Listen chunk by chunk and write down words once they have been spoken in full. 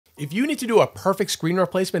If you need to do a perfect screen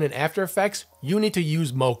replacement in After Effects, you need to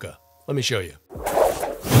use Mocha. Let me show you.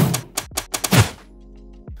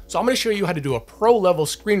 So I'm going to show you how to do a pro level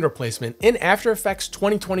screen replacement in After Effects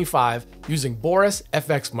 2025 using Boris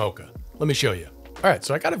FX Mocha. Let me show you. All right,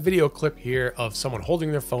 so I got a video clip here of someone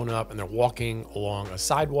holding their phone up and they're walking along a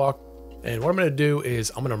sidewalk. And what I'm going to do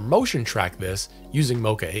is I'm going to motion track this using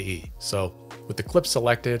Mocha AE. So with the clip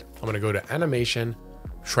selected, I'm going to go to Animation,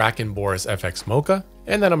 Track in Boris FX Mocha,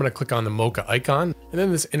 and then I'm going to click on the Mocha icon, and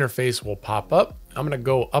then this interface will pop up. I'm going to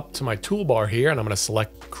go up to my toolbar here and I'm going to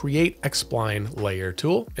select Create X-Spline Layer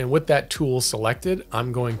tool. And with that tool selected,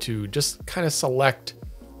 I'm going to just kind of select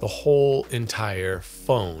the whole entire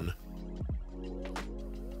phone.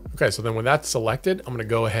 Okay, so then when that's selected, I'm going to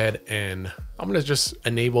go ahead and I'm going to just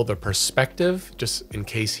enable the perspective just in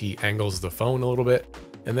case he angles the phone a little bit.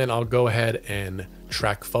 And then I'll go ahead and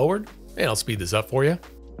track forward and I'll speed this up for you.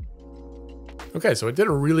 Okay, so it did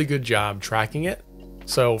a really good job tracking it.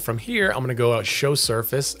 So from here, I'm going to go out Show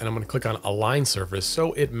Surface and I'm going to click on Align Surface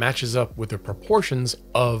so it matches up with the proportions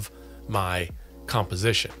of my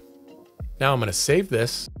composition. Now I'm going to save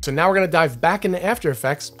this. So now we're going to dive back into After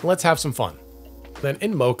Effects. Let's have some fun. Then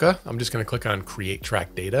in Mocha, I'm just going to click on Create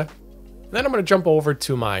Track Data. Then I'm going to jump over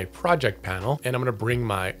to my project panel and I'm going to bring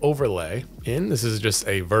my overlay in. This is just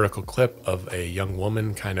a vertical clip of a young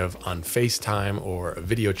woman kind of on FaceTime or a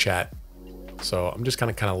video chat. So I'm just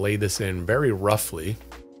going to kind of lay this in very roughly.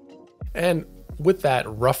 And with that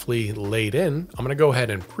roughly laid in, I'm going to go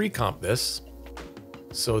ahead and pre-comp this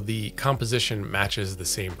so the composition matches the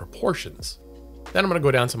same proportions. Then I'm going to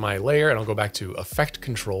go down to my layer and I'll go back to Effect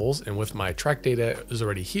Controls. And with my track data is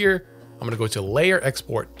already here, I'm going to go to Layer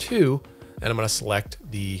Export To, and I'm going to select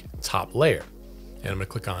the top layer. And I'm going to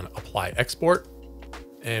click on Apply Export.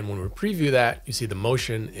 And when we preview that, you see the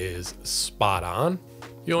motion is spot on.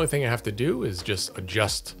 The only thing I have to do is just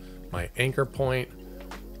adjust my anchor point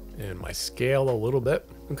and my scale a little bit.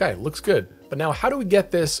 Okay, looks good. But now how do we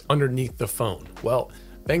get this underneath the phone? Well,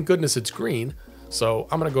 thank goodness it's green. So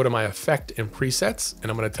I'm going to go to my effect and presets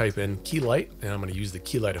and I'm going to type in Keylight and I'm going to use the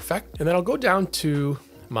Keylight effect. And then I'll go down to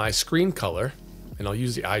my screen color and I'll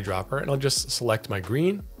use the eyedropper and I'll just select my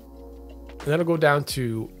green. And then I'll go down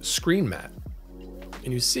to screen matte.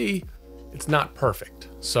 And you see it's not perfect.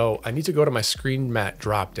 So I need to go to my screen matte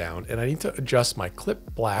drop down and I need to adjust my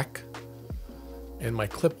clip black and my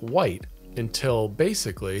clip white until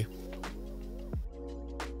basically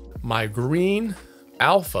my green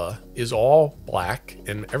alpha is all black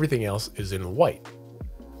and everything else is in white.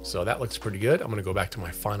 So that looks pretty good. I'm going to go back to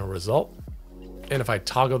my final result. And if I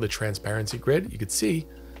toggle the transparency grid, you could see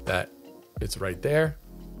that it's right there.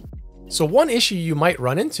 So one issue you might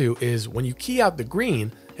run into is when you key out the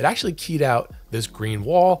green, it actually keyed out this green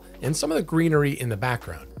wall and some of the greenery in the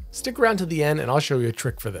background. Stick around to the end and I'll show you a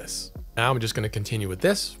trick for this. Now I'm just going to continue with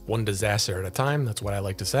this, one disaster at a time. That's what I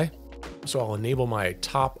like to say. So I'll enable my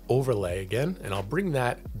top overlay again, and I'll bring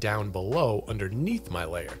that down below underneath my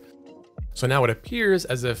layer. So now it appears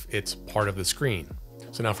as if it's part of the screen.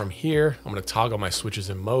 So now from here, I'm going to toggle my switches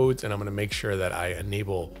and modes, and I'm going to make sure that I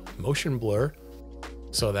enable motion blur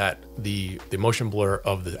so that the motion blur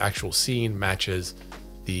of the actual scene matches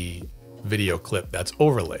the video clip that's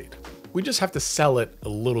overlaid. We just have to sell it a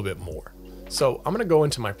little bit more. So I'm going to go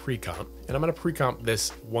into my pre-comp and I'm going to pre-comp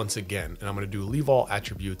this once again, and I'm going to do leave all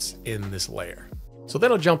attributes in this layer. So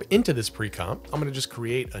then I'll jump into this pre-comp. I'm going to just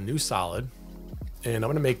create a new solid and I'm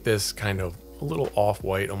going to make this kind of a little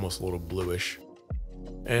off-white, almost a little bluish.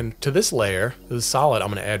 And to this layer, this solid, I'm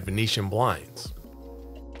going to add Venetian blinds.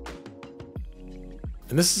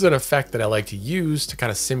 And this is an effect that I like to use to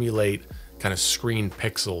kind of simulate kind of screen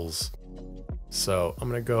pixels. So I'm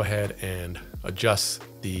going to go ahead and adjust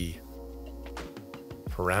the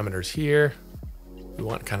parameters here. We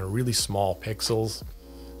want kind of really small pixels.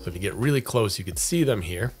 So if you get really close, you could see them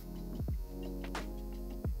here.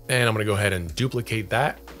 And I'm going to go ahead and duplicate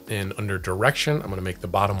that. And under direction, I'm going to make the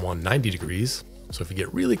bottom one 90 degrees. So if you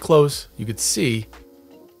get really close, you could see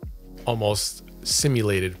almost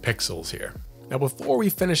simulated pixels here. Now, before we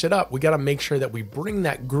finish it up, we got to make sure that we bring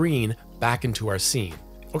that green back into our scene.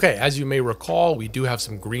 Okay, as you may recall, we do have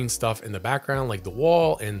some green stuff in the background, like the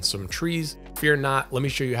wall and some trees. Fear not, let me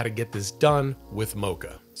show you how to get this done with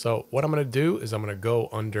Mocha. So what I'm going to do is I'm going to go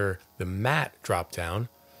under the matte dropdown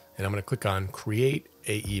and I'm going to click on Create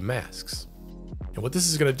AE Masks. And what this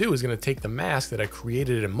is going to do is going to take the mask that I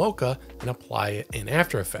created in Mocha and apply it in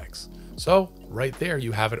After Effects. So right there,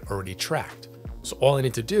 you have it already tracked. So all I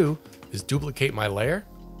need to do is duplicate my layer,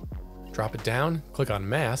 drop it down, click on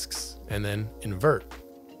Masks, and then invert.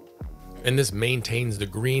 And this maintains the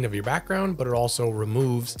green of your background, but it also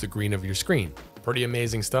removes the green of your screen. Pretty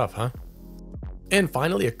amazing stuff, huh? And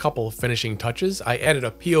finally, a couple of finishing touches. I added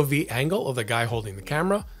a POV angle of the guy holding the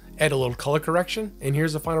camera, add a little color correction, and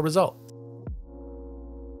here's the final result.